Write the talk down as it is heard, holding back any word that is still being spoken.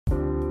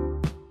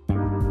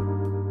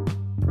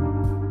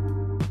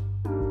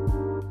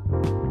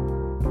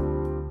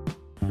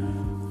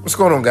What's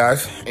going on,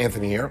 guys?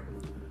 Anthony here.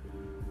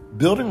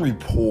 Building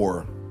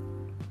rapport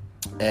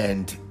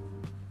and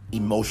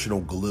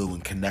emotional glue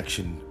and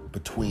connection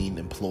between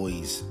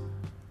employees,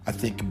 I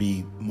think, can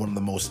be one of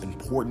the most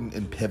important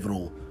and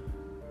pivotal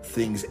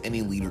things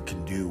any leader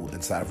can do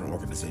inside of an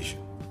organization.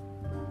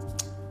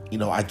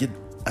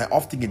 I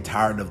often get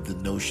tired of the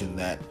notion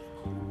that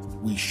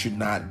we should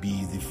not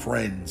be the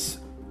friends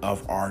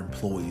of our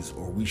employees,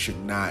 or we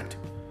should not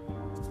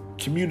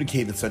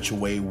communicate in such a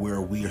way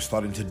where we are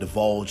starting to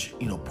divulge,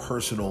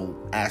 personal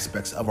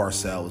aspects of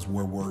ourselves,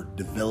 where we're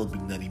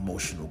developing that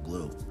emotional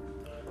glue.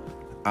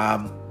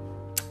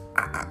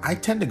 I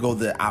tend to go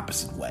the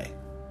opposite way.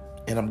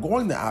 And I'm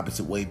going the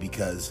opposite way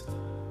because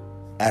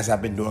as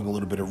I've been doing a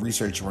little bit of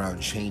research around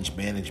change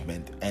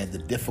management and the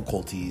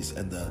difficulties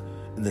and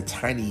the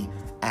tiny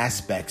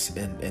aspects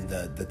and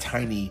the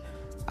tiny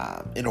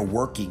inner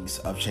workings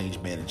of change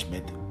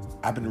management,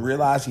 I've been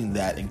realizing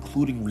that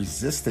including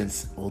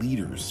resistance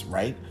leaders,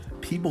 right?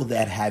 People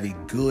that have a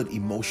good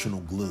emotional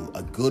glue,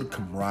 a good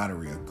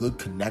camaraderie, a good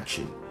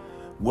connection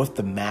with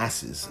the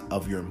masses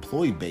of your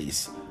employee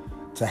base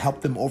to help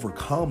them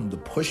overcome the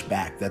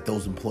pushback that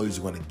those employees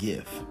are going to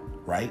give,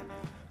 right?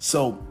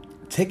 So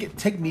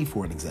take me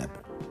for an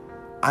example.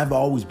 I've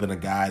always been a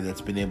guy that's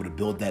been able to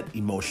build that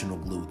emotional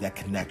glue, that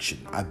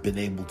connection. I've been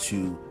able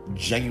to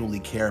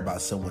genuinely care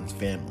about someone's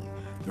family,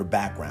 their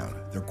background,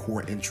 their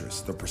core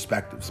interests, their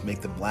perspectives,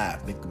 make them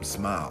laugh, make them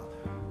smile,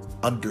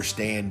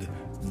 understand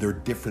their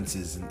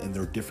differences and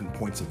their different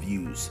points of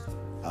views,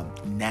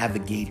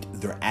 navigate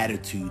their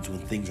attitudes when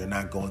things are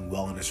not going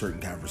well in a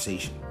certain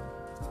conversation.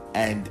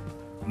 And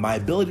my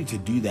ability to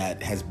do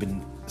that has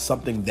been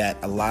something that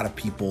a lot of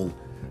people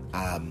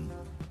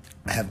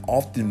have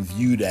often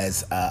viewed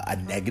as a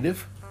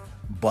negative,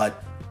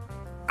 but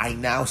I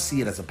now see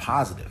it as a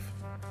positive.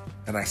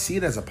 And I see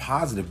it as a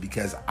positive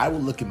because I will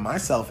look at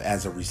myself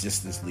as a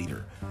resistance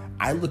leader.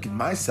 I look at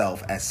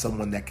myself as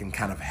someone that can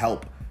kind of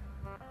help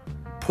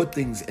put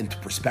things into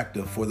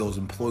perspective for those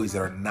employees that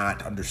are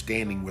not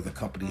understanding where the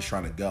company is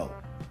trying to go,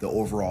 the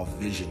overall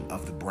vision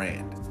of the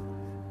brand.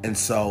 And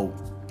so,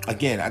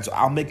 again,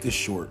 I'll make this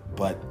short,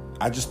 but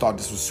I just thought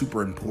this was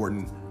super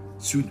important,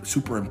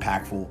 super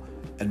impactful,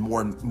 and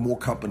more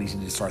companies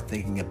need to start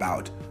thinking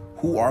about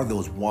who are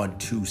those 1,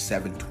 2,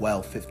 7,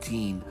 12,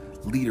 15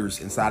 leaders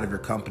inside of your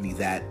company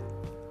that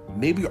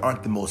maybe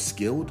aren't the most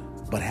skilled,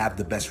 but have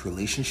the best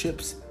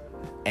relationships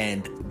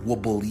and will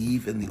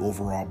believe in the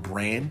overall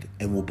brand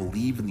and will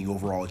believe in the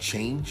overall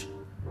change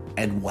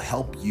and will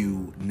help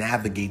you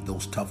navigate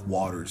those tough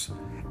waters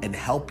and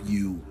help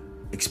you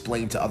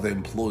explain to other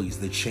employees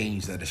the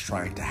change that is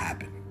trying to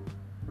happen.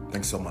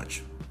 Thanks so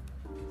much.